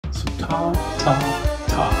Talk, talk,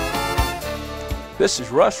 talk. This is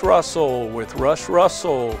Russ Russell with Russ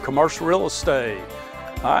Russell Commercial Real Estate.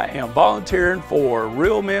 I am volunteering for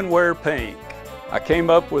Real Men Wear Pink. I came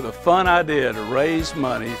up with a fun idea to raise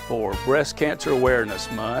money for Breast Cancer Awareness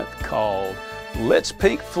Month called Let's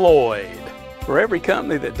Pink Floyd. For every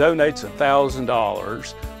company that donates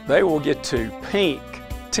 $1,000, they will get to pink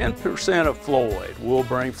 10% of Floyd. We'll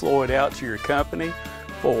bring Floyd out to your company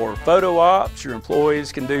for photo ops. Your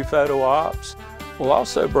employees can do photo ops. We'll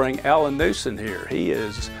also bring Alan Newsom here. He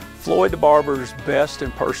is Floyd the Barber's best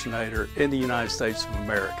impersonator in the United States of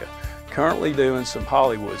America. Currently doing some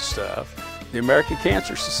Hollywood stuff. The American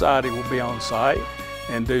Cancer Society will be on site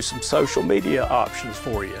and do some social media options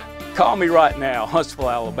for you. Call me right now, Huntsville,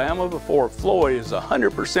 Alabama, before Floyd is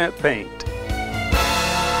 100% pinked.